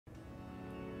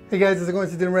Hey guys, it's going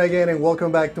to Dilmer again and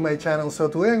welcome back to my channel. So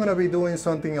today I'm going to be doing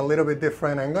something a little bit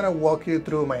different. I'm going to walk you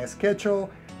through my schedule.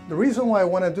 The reason why I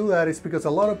want to do that is because a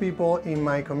lot of people in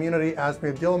my community ask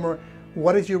me, Dilmer,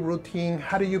 what is your routine?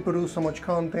 How do you produce so much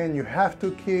content? You have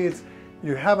 2 kids,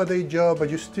 you have a day job, but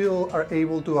you still are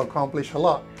able to accomplish a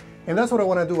lot. And that's what I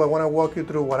want to do. I want to walk you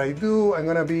through what I do. I'm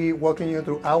going to be walking you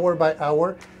through hour by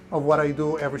hour of what I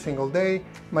do every single day.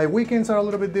 My weekends are a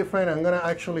little bit different. I'm gonna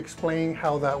actually explain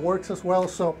how that works as well.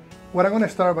 So what I'm gonna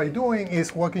start by doing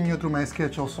is walking you through my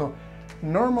schedule. So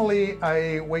normally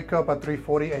I wake up at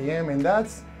 3:40 a.m. and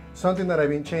that's something that I've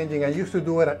been changing. I used to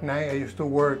do it at night. I used to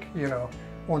work,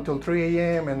 until 3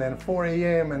 a.m. and then 4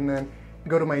 a.m. and then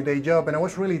go to my day job, and I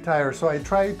was really tired. So I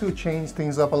tried to change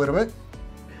things up a little bit.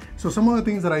 So some of the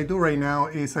things that I do right now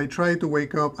is I try to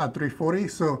wake up at 3:40.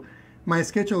 So my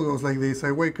schedule goes like this.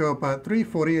 I wake up at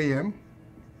 3:40 a.m.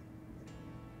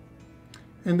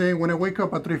 And then when I wake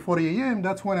up at 3:40 a.m.,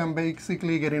 that's when I'm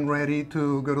basically getting ready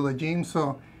to go to the gym.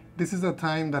 So this is the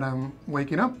time that I'm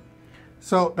waking up.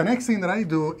 So the next thing that I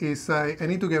do is I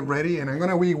need to get ready, and I'm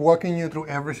gonna be walking you through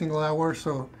every single hour.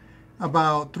 So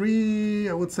about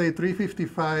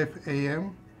 3:55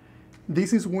 a.m.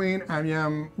 This is when I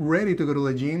am ready to go to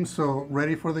the gym, so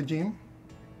ready for the gym.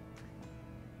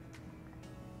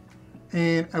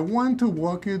 And I want to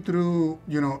walk you through,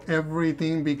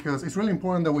 everything, because it's really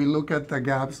important that we look at the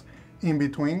gaps in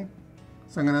between.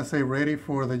 So I'm gonna say ready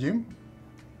for the gym.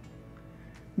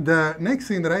 The next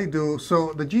thing that I do,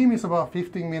 so the gym is about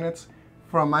 15 minutes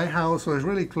from my house, so it's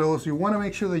really close. You wanna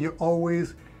make sure that you're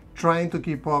always trying to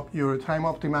keep up your time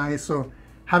optimized. So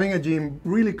having a gym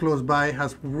really close by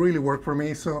has really worked for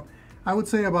me. So I would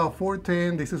say about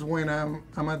 4:10, this is when I'm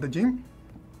at the gym.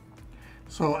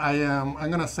 So I'm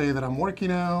gonna say that I'm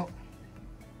working out,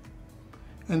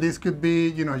 and this could be,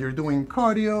 you're doing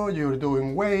cardio, you're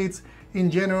doing weights, in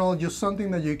general, just something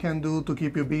that you can do to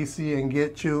keep you busy and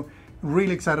get you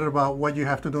really excited about what you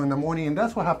have to do in the morning, and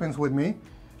that's what happens with me.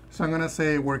 So I'm gonna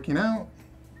say working out.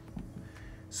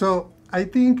 So I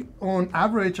think on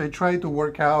average, I try to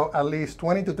work out at least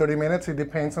 20 to 30 minutes, it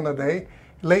depends on the day.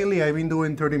 Lately, I've been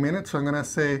doing 30 minutes, so I'm gonna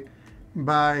say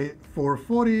by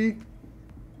 4:40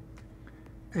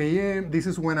 a.m. this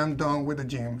is when I'm done with the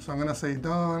gym. So I'm gonna say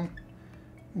done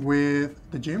with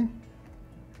the gym.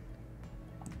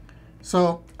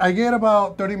 So I get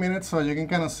about 30 minutes, so you can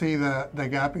kind of see the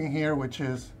gap in here, which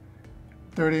is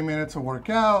 30 minutes of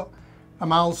workout.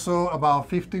 I'm also about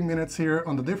 15 minutes here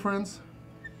on the difference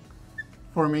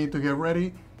for me to get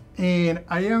ready. And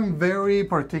I am very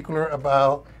particular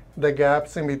about the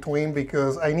gaps in between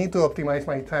because I need to optimize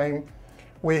my time.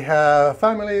 We have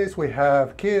families, we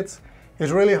have kids.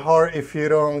 It's really hard if you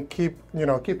don't keep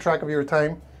track of your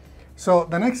time. So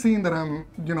the next thing that I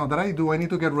need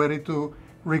to get ready to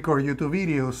record YouTube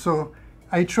videos. So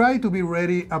I try to be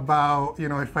ready about,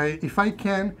 if I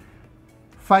can,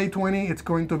 5:20, it's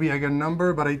going to be a good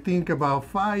number, but I think about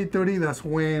 5:30, that's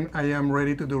when I am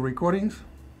ready to do recordings.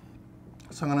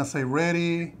 So I'm gonna say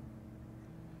ready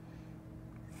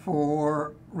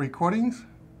for recordings.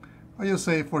 Or you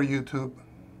say for YouTube.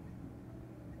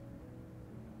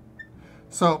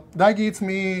 So that gives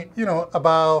me,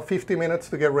 about 50 minutes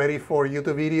to get ready for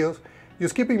YouTube videos.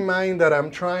 Just keep in mind that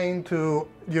I'm trying to,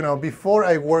 before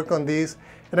I work on this,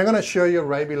 and I'm gonna show you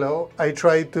right below, I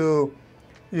try to,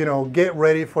 get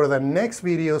ready for the next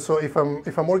video. So if I'm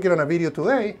working on a video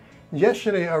today,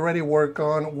 yesterday I already worked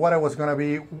on what I was gonna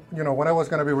be, what I was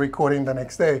gonna be recording the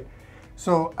next day.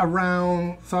 So I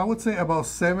would say about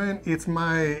 7, it's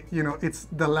my, it's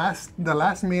the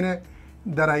last minute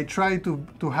that I try to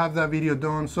have that video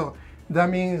done. So that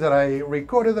means that I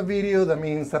recorded the video, that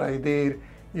means that I did,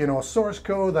 source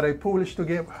code that I published to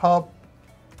GitHub.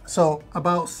 So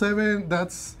about 7,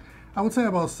 I would say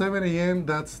about 7 a.m.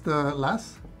 that's the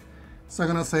last. So I'm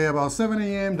gonna say about 7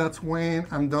 a.m. that's when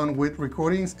I'm done with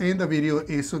recordings and the video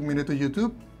is submitted to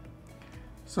YouTube.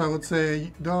 So I would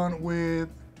say done with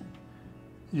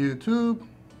YouTube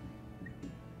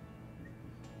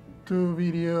to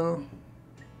video.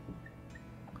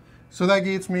 So that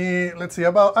gives me, let's see,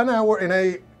 about an hour, and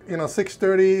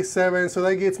 6:30, 7, so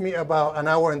that gives me about an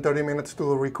hour and 30 minutes to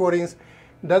do recordings.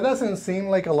 That doesn't seem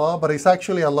like a lot, but it's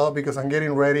actually a lot because I'm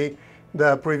getting ready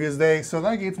the previous day. So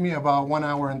that gives me about 1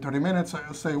 hour and 30 minutes. So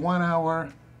I'll say 1 hour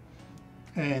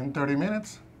and 30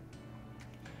 minutes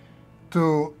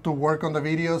to work on the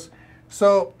videos.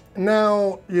 So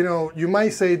now, you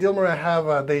might say, Dilmer, I have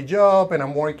a day job and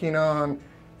I'm working on,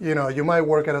 you might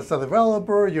work as a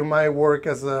developer, you might work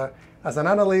as an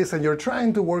analyst, and you're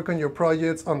trying to work on your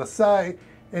projects on the side,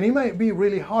 and it might be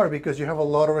really hard because you have a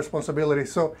lot of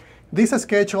responsibilities. So this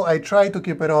schedule, I try to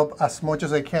keep it up as much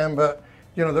as I can, but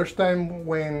You know, there's time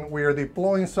when we are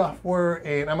deploying software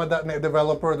and I'm a .NET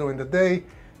developer during the day.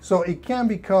 So it can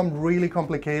become really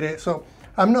complicated. So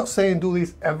I'm not saying do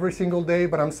this every single day,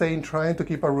 but I'm saying trying to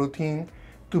keep a routine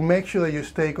to make sure that you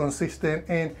stay consistent.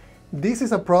 And this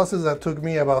is a process that took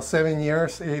me about 7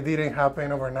 years. It didn't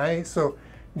happen overnight. So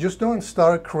just don't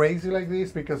start crazy like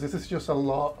this, because this is just a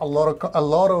lot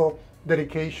of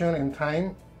dedication and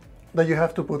time that you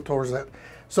have to put towards that.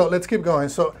 So let's keep going.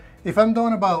 So if I'm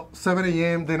done about 7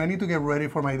 a.m., then I need to get ready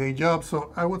for my day job.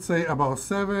 So I would say about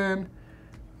 7,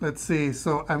 let's see.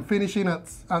 So I'm finishing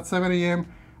at 7 a.m.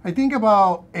 I think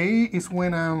about 8 is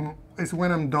when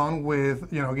I'm done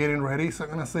with, you know, getting ready. So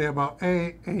I'm gonna say about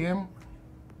 8 a.m.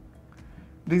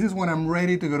 This is when I'm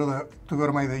ready to go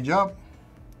to my day job.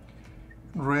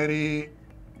 Ready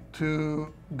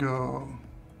to go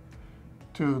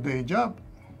to day job.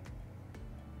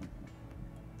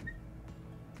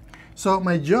 So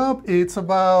my job, it's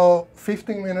about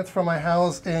 15 minutes from my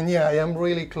house, and yeah, I am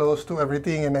really close to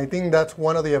everything, and I think that's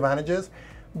one of the advantages.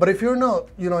 But if you're not,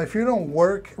 you know, if you don't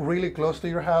work really close to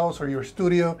your house or your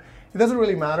studio, it doesn't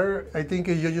really matter. I think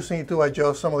you just need to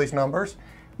adjust some of these numbers.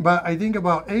 But I think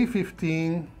about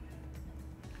 8:15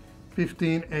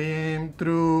 a.m.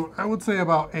 through, I would say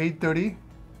about 8:30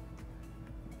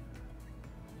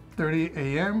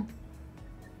 a.m.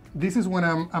 This is when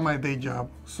I'm at my day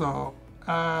job. So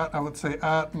I would say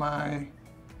at my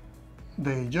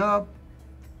day job.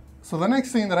 So the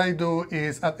next thing that I do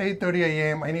is at 8:30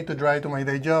 a.m. I need to drive to my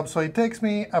day job. So it takes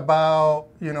me about,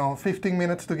 you know, 15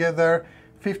 minutes to get there,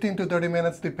 15 to 30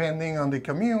 minutes depending on the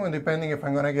commute and depending if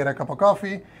I'm gonna get a cup of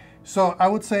coffee. So I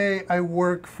would say I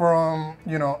work from,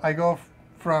 you know, I go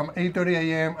from 8:30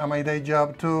 a.m. at my day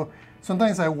job to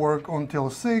sometimes I work until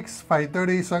 6,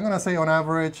 5:30. So I'm gonna say on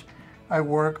average I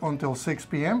work until 6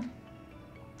 p.m.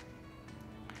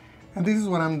 And this is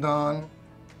when I'm done.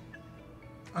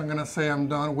 I'm gonna say I'm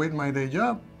done with my day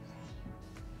job.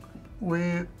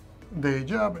 With day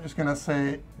job, I'm just gonna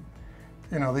say,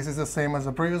 you know, this is the same as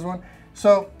the previous one.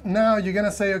 So now you're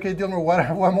gonna say, okay, Dilmer,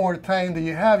 what more time do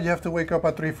you have? You have to wake up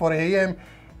at 3:40 a.m.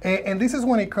 And this is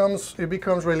when it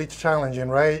becomes really challenging,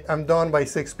 right? I'm done by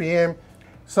 6 p.m.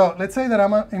 So let's say that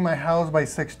I'm in my house by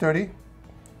 6:30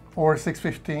 or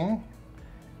 6:15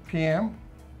 p.m.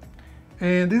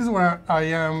 And this is where I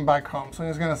am back home. So I'm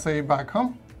just gonna say back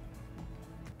home.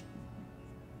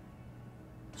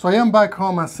 So I am back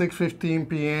home at 6:15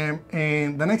 p.m.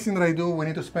 and the next thing that I do, we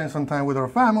need to spend some time with our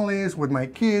families, with my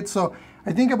kids. So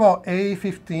I think about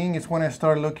 8:15 is when I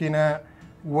start looking at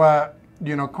what,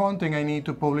 you know, content I need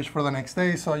to publish for the next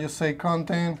day. So I just say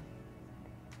content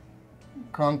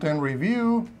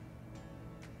review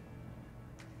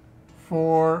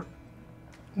for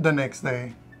the next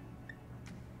day.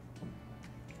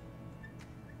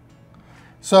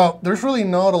 So there's really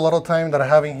not a lot of time that I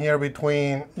have in here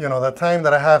between, you know, the time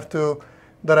that I'm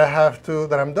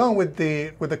done with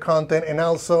the content and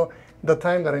also the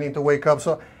time that I need to wake up.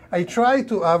 So I try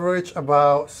to average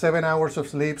about 7 hours of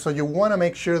sleep. So you want to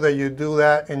make sure that you do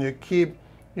that and you keep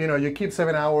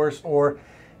 7 hours, or,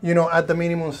 you know, at the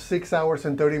minimum 6 hours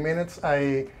and 30 minutes.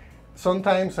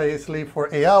 Sometimes I sleep for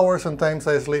 8 hours, sometimes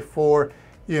I sleep for,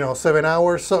 you know, 7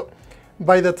 hours. So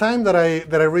by the time that I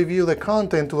review the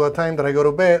content to the time that I go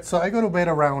to bed, so I go to bed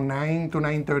around 9 to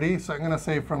 9:30. So I'm gonna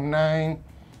say from 9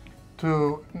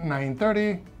 to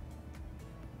 9:30,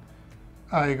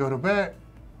 I go to bed.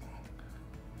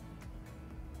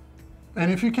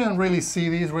 And if you can't really see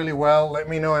these really well, let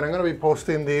me know, and I'm gonna be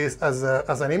posting this as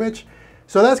an image.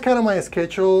 So that's kind of my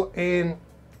schedule. And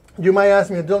you might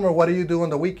ask me, Dilmer, what do you do on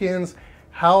the weekends?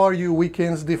 How are your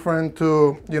weekends different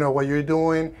to, you know, what you're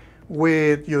doing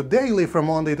with your daily from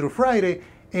Monday through Friday?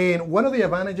 And one of the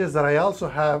advantages that I also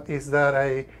have is that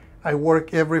I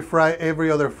work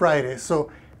every other Friday. So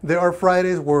there are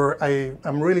Fridays where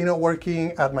I'm really not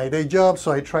working at my day job,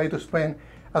 so I try to spend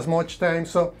as much time.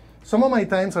 So some of my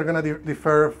times are gonna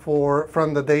differ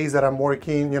from the days that I'm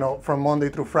working, you know, from Monday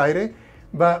through Friday.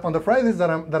 But on the Fridays that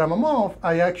I'm off,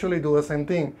 I actually do the same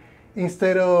thing.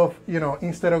 Instead of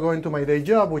going to my day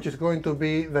job, which is going to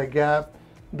be the gap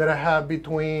that I have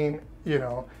between, you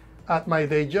know, at my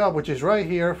day job, which is right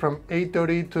here from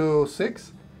 8:30 to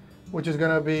 6, which is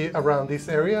gonna be around this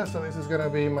area. So this is gonna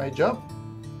be my job.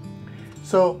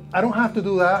 So I don't have to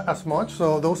do that as much.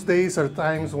 So those days are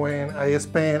times when I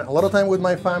spend a lot of time with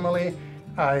my family.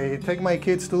 I take my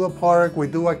kids to the park, we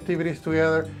do activities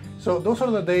together. So those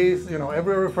are the days, you know,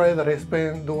 every other Friday that I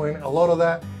spend doing a lot of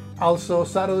that. Also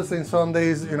Saturdays and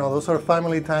Sundays, you know, those are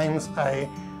family times.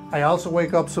 I also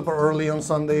wake up super early on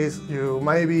Sundays. You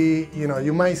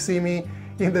might see me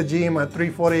in the gym at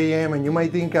 3:40 a.m. and you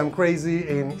might think I'm crazy,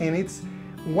 and it's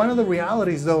one of the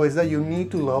realities though is that you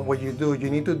need to love what you do. You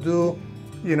need to do,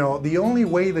 the only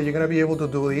way that you're gonna be able to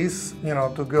do this,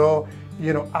 to go,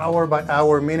 hour by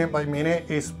hour, minute by minute,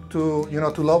 is to,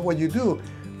 to love what you do.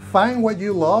 Find what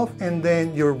you love, and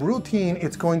then your routine,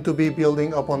 it's going to be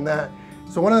building upon that.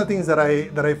 So one of the things that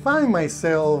I find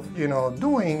myself,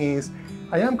 doing is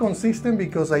I am consistent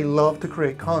because I love to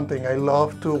create content. I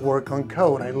love to work on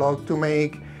code. I love to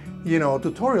make,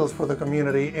 tutorials for the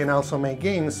community and also make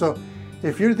games. So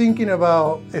if you're thinking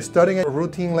about starting a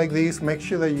routine like this, make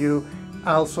sure that you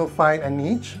also find a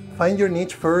niche. Find your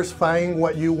niche first, find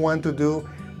what you want to do.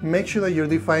 Make sure that you're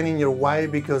defining your why,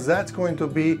 because that's going to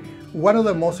be one of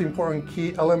the most important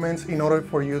key elements in order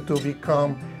for you to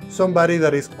become somebody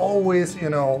that is always,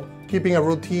 keeping a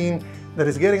routine, that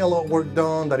is getting a lot of work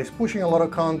done, that is pushing a lot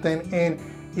of content. And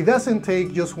it doesn't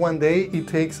take just one day, it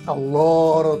takes a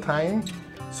lot of time.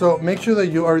 So make sure that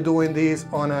you are doing this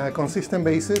on a consistent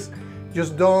basis.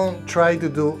 Just don't try to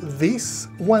do this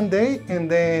one day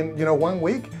and then, 1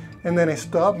 week and then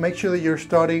stop. Make sure that you're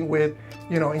starting with,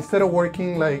 instead of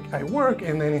working like I work,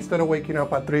 and then instead of waking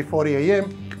up at 3:40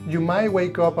 a.m., you might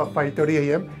wake up at 5:30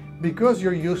 a.m. because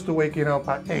you're used to waking up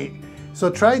at 8. So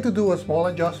try to do a small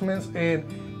adjustments, and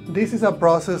this is a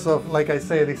process of, like I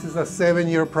said, this is a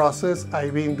 7-year process.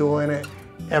 I've been doing it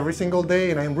every single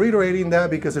day, and I'm reiterating that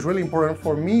because it's really important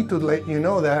for me to let you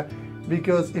know that,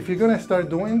 because if you're gonna start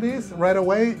doing this right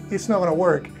away, it's not gonna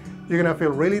work. You're gonna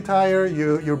feel really tired,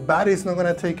 your body's not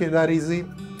gonna take it that easy.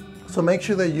 So make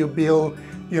sure that you build,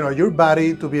 your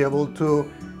body to be able to,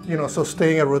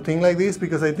 sustain a routine like this,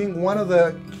 because I think one of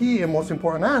the key and most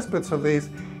important aspects of this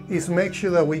is make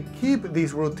sure that we keep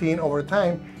this routine over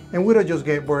time and we don't just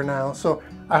get burned out. So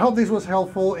I hope this was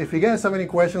helpful. If you guys have any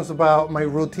questions about my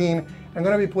routine, I'm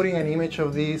gonna be putting an image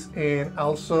of this and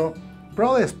also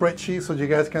probably a spreadsheet so you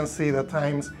guys can see the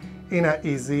times in an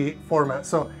easy format.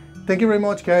 So thank you very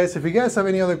much, guys. If you guys have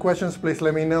any other questions, please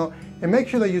let me know, and make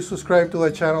sure that you subscribe to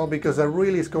the channel, because that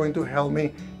really is going to help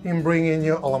me in bringing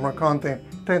you a lot more content.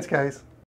 Thanks, guys.